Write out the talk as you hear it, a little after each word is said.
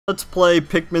Let's play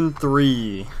Pikmin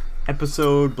 3,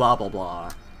 episode blah blah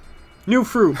blah. New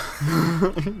fruit!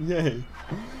 Yay.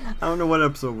 I don't know what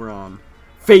episode we're on.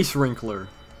 Face Wrinkler.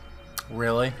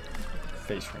 Really?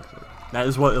 Face Wrinkler. That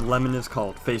is what a lemon is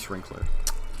called, Face Wrinkler.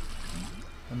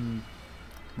 I'm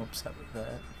upset with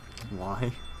that.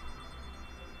 Why?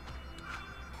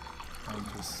 I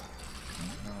just...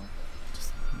 no.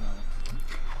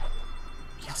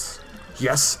 Yes!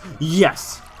 Yes!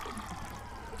 Yes!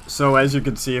 So as you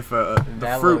can see, if the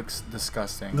that fruit looks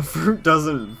disgusting. The fruit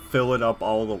doesn't fill it up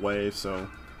all the way, so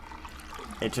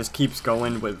it just keeps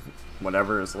going with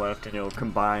whatever is left, and it'll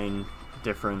combine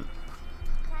different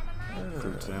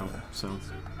fruits out.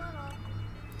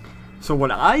 So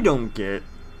what I don't get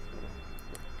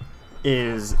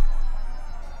is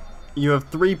you have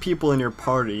 3 people in your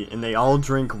party, and they all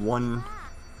drink one,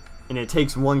 and it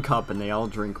takes 1 cup, and they all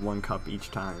drink 1 cup each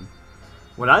time.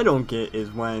 What I don't get is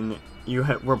when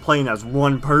we're playing as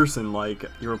one person, like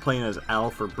you were playing as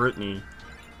Alf or Brittany,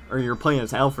 or you were playing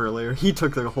as Alf earlier. He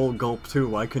took the whole gulp too.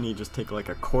 Why couldn't he just take like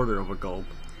a quarter of a gulp?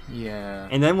 Yeah.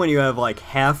 And then when you have like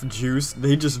half juice,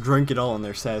 they just drink it all and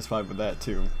they're satisfied with that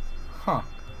too. Huh.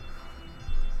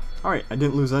 Alright, I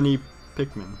didn't lose any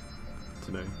Pikmin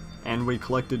today. And we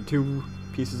collected 2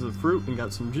 pieces of fruit and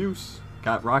got some juice.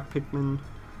 Got rock Pikmin.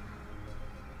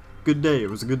 Good day, it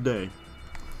was a good day.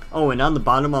 Oh, and on the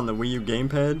bottom on the Wii U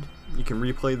gamepad, you can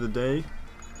replay the day.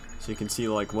 So you can see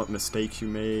like what mistakes you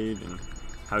made and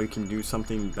how you can do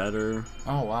something better.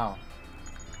 Oh, wow.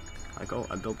 Like, oh,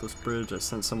 I built this bridge, I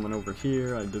sent someone over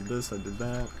here, I did this, I did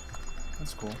that.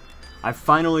 That's cool. I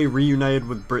finally reunited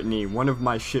with Brittany, one of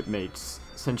my shipmates.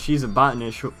 Since she's a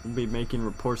botanist, she'll be making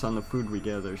reports on the food we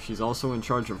gather. She's also in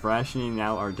charge of rationing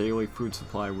out our daily food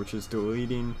supply, which is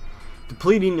depleting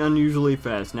unusually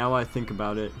fast. Now I think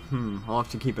about it, I'll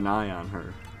have to keep an eye on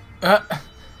her.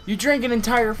 You drank an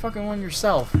entire fucking one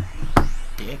yourself,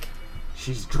 dick.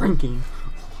 She's drinking.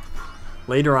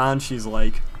 Later on, she's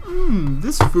like,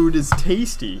 this food is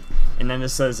tasty. And then it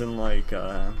says in like,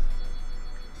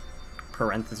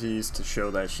 parentheses to show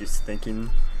that she's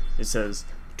thinking, it says,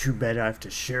 too bad I have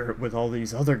to share it with all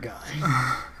these other guys.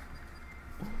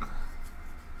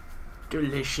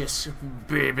 Delicious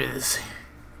babies.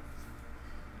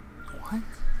 What?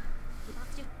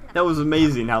 That was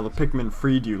amazing how the Pikmin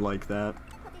freed you like that.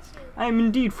 I am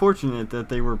indeed fortunate that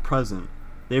they were present.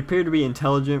 They appear to be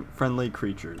intelligent, friendly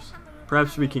creatures.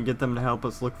 Perhaps we can get them to help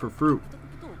us look for fruit.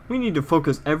 We need to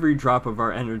focus every drop of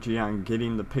our energy on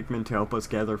getting the Pikmin to help us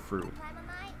gather fruit.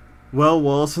 Well,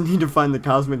 we'll also need to find the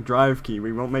cosmic drive key.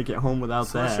 We won't make it home without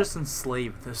that. Let's just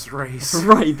enslave this race.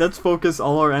 Right, let's focus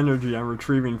all our energy on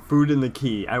retrieving food and the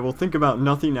key. I will think about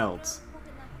nothing else.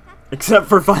 Except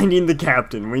for finding the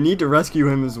captain. We need to rescue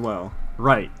him as well.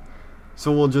 Right.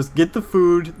 So we'll just get the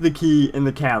food, the key, and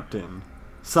the captain.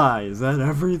 Sigh, is that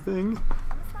everything?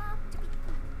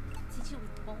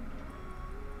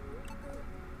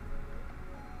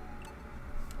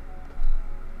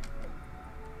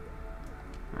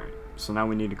 Alright, so now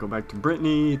we need to go back to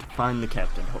Brittany to find the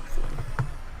captain, hopefully.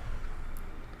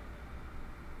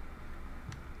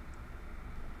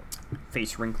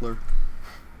 Face Wrinkler.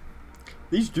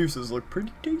 These juices look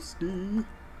pretty tasty.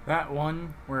 That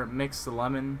one where it mixed the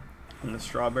lemon And the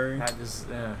strawberry. that is,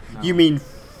 no. You mean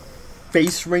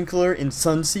Face Wrinkler and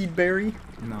Sunseed Berry?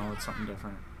 No, it's something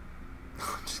different.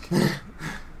 Just kidding.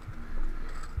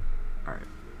 Alright.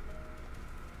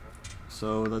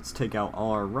 So let's take out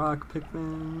all our rock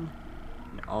Pikmin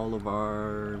and all of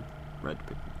our red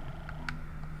Pikmin.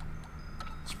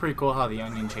 It's pretty cool how the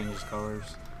onion changes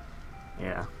colors.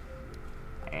 Yeah.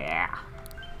 Yeah.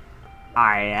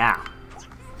 Ah, yeah.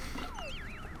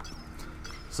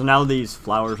 So now these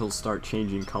flowers will start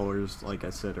changing colors, like I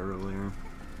said earlier.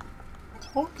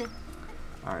 Okay.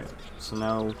 Alright, so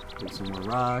now get some more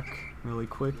rock really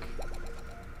quick.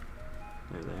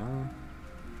 There they are.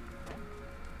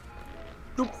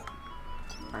 Nope.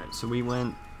 Alright, so we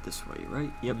went this way,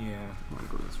 right? Yep. Yeah. I wanna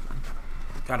go this way.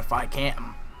 Gotta find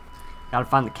Captain. Gotta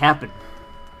find the captain.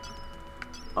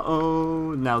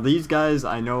 Uh-oh. Now these guys,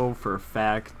 I know for a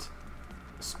fact,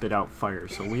 spit out fire,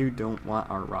 so we don't want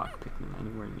our rock Pikmin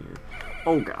anywhere near.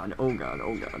 Oh god, oh god,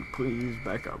 oh god, please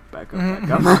back up, back up, back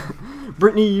up.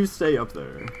 Brittany, you stay up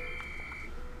there.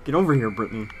 Get over here,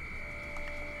 Brittany.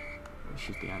 Oh,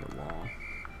 she's behind a wall.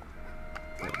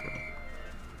 There we go.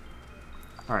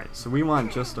 Alright, so we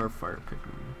want just our fire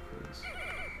Pikmin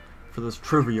for this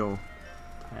trivial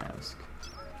task.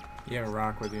 You have a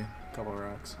rock with you. A couple of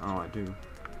rocks. Oh, I do.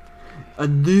 I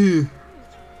do.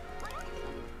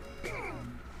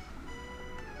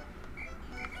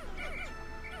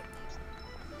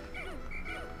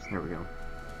 There we go.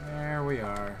 There we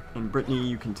are. And Brittany,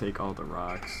 you can take all the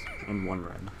rocks and 1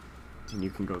 red. And you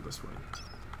can go this way.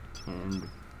 And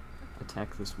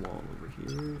attack this wall over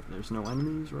here. There's no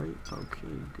enemies, right? Okay,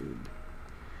 good.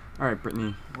 Alright,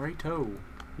 Brittany. Righto.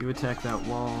 You attack that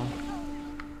wall.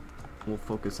 We'll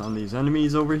focus on these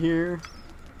enemies over here.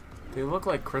 They look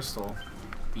like crystal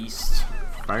beasts.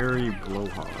 Fiery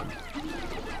blowhog.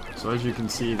 So as you can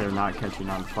see, they're not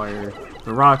catching on fire.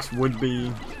 The rocks would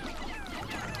be,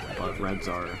 but reds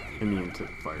are immune to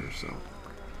fire, so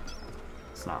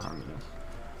it's not harming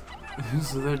us.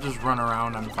 So they just run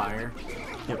around on fire?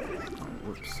 Yep. Oh,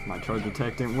 whoops. My charge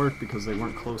attack didn't work because they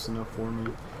weren't close enough for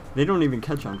me. They don't even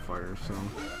catch on fire, so...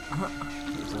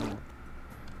 There's that.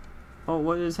 Oh,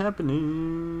 what is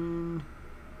happening?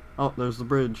 Oh, there's the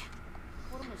bridge.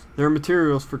 There are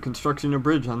materials for constructing a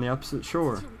bridge on the opposite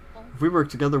shore. If we work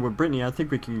together with Brittany, I think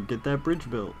we can get that bridge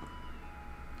built.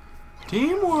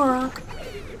 Teamwork!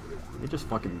 They just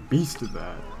fucking beasted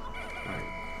that. Alright,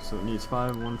 so it needs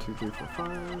 5. 1, 2, 3, 4, 5.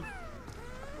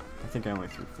 I think I only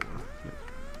threw 4. Yep.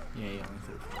 Yeah, you only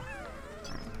threw 4.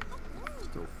 Alright.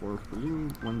 Still 4 for you.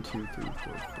 1, 2, 3, 4,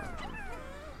 5.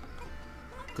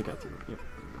 I think I threw it. Yep.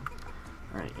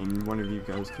 Alright, and one of you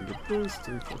guys can get this.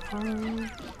 3, 4, 5.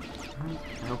 Alright,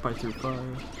 I hope I threw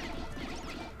 5.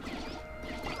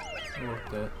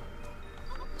 Looked at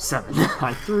 7.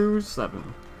 I threw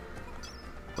 7.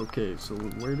 Okay, so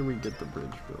where do we get the bridge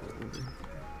built? Over here?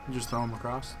 just throw them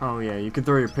across. Oh yeah, you can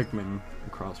throw your Pikmin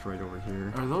across right over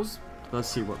here. Are those? Let's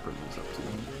see what Brittany's up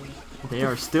to. They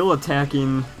are still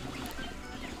attacking.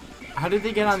 How did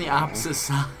they get on the opposite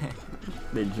side?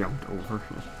 They jumped over.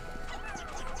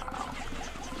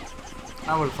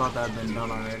 I would have thought that had been done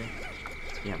already.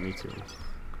 Yeah, me too.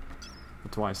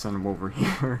 That's why I sent them over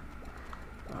here.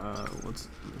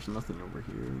 There's nothing over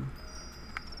here.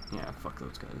 Yeah, fuck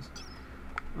those guys.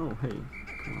 Oh, hey,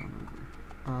 come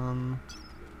on over.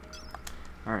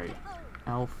 Alright,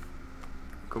 Alf,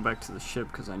 go back to the ship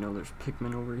because I know there's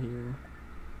Pikmin over here.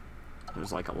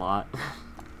 There's like a lot.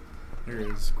 There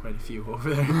is quite a few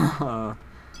over there. Oh,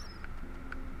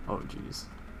 jeez.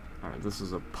 Alright, this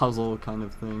is a puzzle kind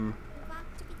of thing.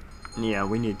 Yeah,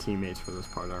 we need teammates for this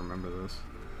part, I remember this.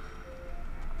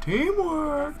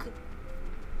 Teamwork!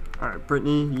 Alright,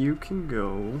 Brittany, you can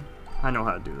go. I know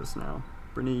how to do this now.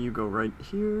 Brittany, you go right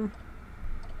here.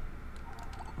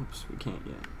 Oops, we can't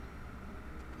yet.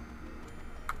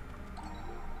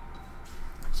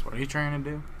 So what are you trying to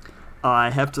do? I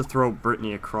have to throw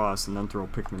Brittany across and then throw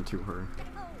Pikmin to her.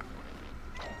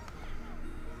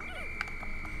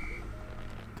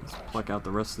 Let's pluck out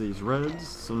the rest of these reds.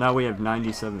 So now we have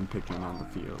 97 Pikmin on the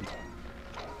field.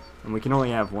 And we can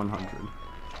only have 100.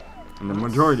 And the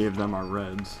majority of them are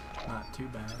reds. Not too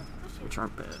bad. Which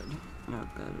aren't bad.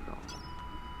 Not bad at all.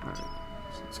 Alright,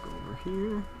 so let's go over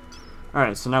here.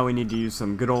 Alright, so now we need to use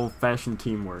some good old-fashioned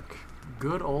teamwork.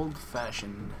 Good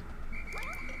old-fashioned.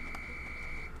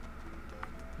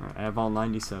 Alright, I have all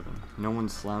 97. No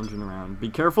one's slouching around. Be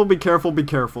careful, be careful, be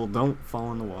careful. Don't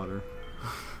fall in the water.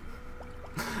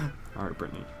 Alright,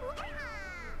 Brittany.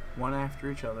 One after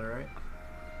each other, right?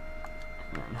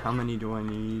 And how many do I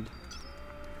need?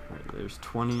 Alright, there's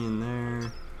 20 in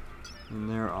there. And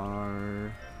there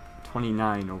are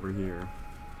 29 over here.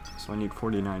 So I need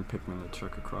 49 Pikmin to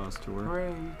chuck across to her. Hooray,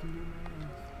 you can do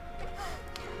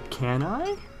math. Can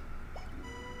I?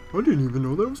 I didn't even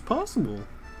know that was possible.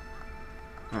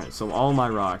 Alright, so all my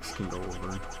rocks can go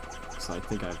over. So I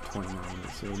think I have 29, it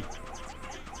said.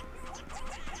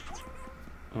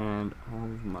 And all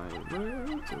of my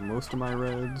reds, or most of my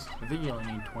reds. I think you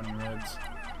only need 20 reds.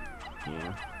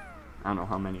 Yeah. I don't know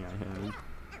how many I had.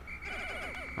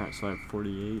 Alright, so I have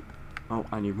 48. Oh,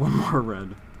 I need one more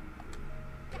red.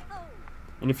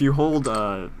 And if you hold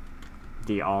the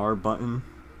R button,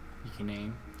 You can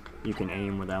aim. you can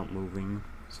aim without moving.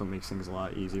 So it makes things a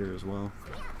lot easier as well.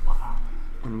 Wow.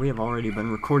 And we have already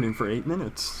been recording for 8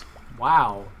 minutes.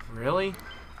 Wow. Really?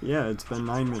 Yeah, it's been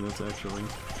 9 minutes actually.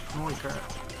 Holy crap.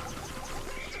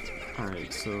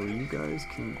 Alright, so you guys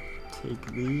can take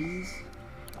these.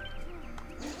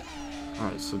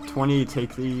 Alright, so 20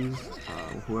 take these.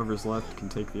 Whoever's left can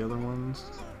take the other ones.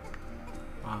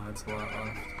 Wow, that's a lot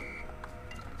left.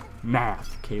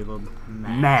 Math, Caleb.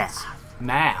 Maths. Math.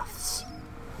 Maths.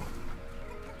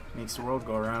 Makes the world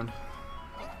go around.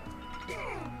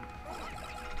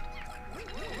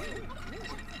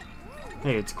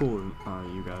 Hey, it's cool,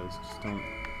 you guys.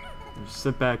 Just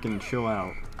sit back and chill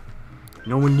out.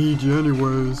 No one needs you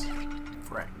anyways.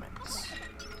 Fragments.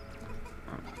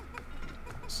 Alright.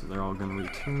 So they're all gonna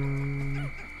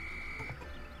return.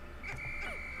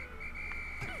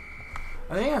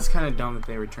 I think that's kind of dumb that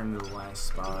they returned to the last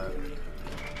spot.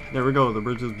 There we go. The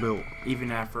bridge is built.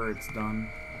 Even after it's done.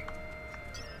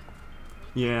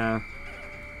 Yeah.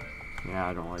 Yeah,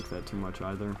 I don't like that too much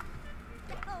either.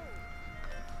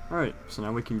 Alright, so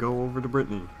now we can go over to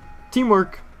Brittany.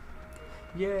 Teamwork!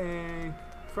 Yay!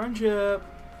 Friendship!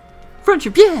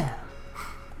 Friendship, yeah!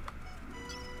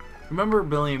 Remember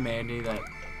Billy and Mandy, that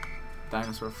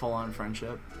dinosaur full-on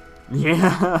friendship?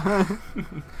 Yeah!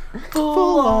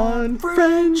 Full-on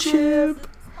friendship!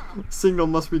 Signal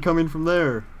must be coming from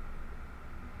there.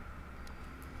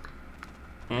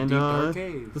 And, Deep dark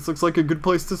cave. this looks like a good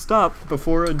place to stop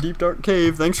before a deep dark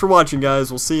cave. Thanks for watching,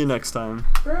 guys. We'll see you next time.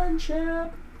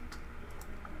 Friendship!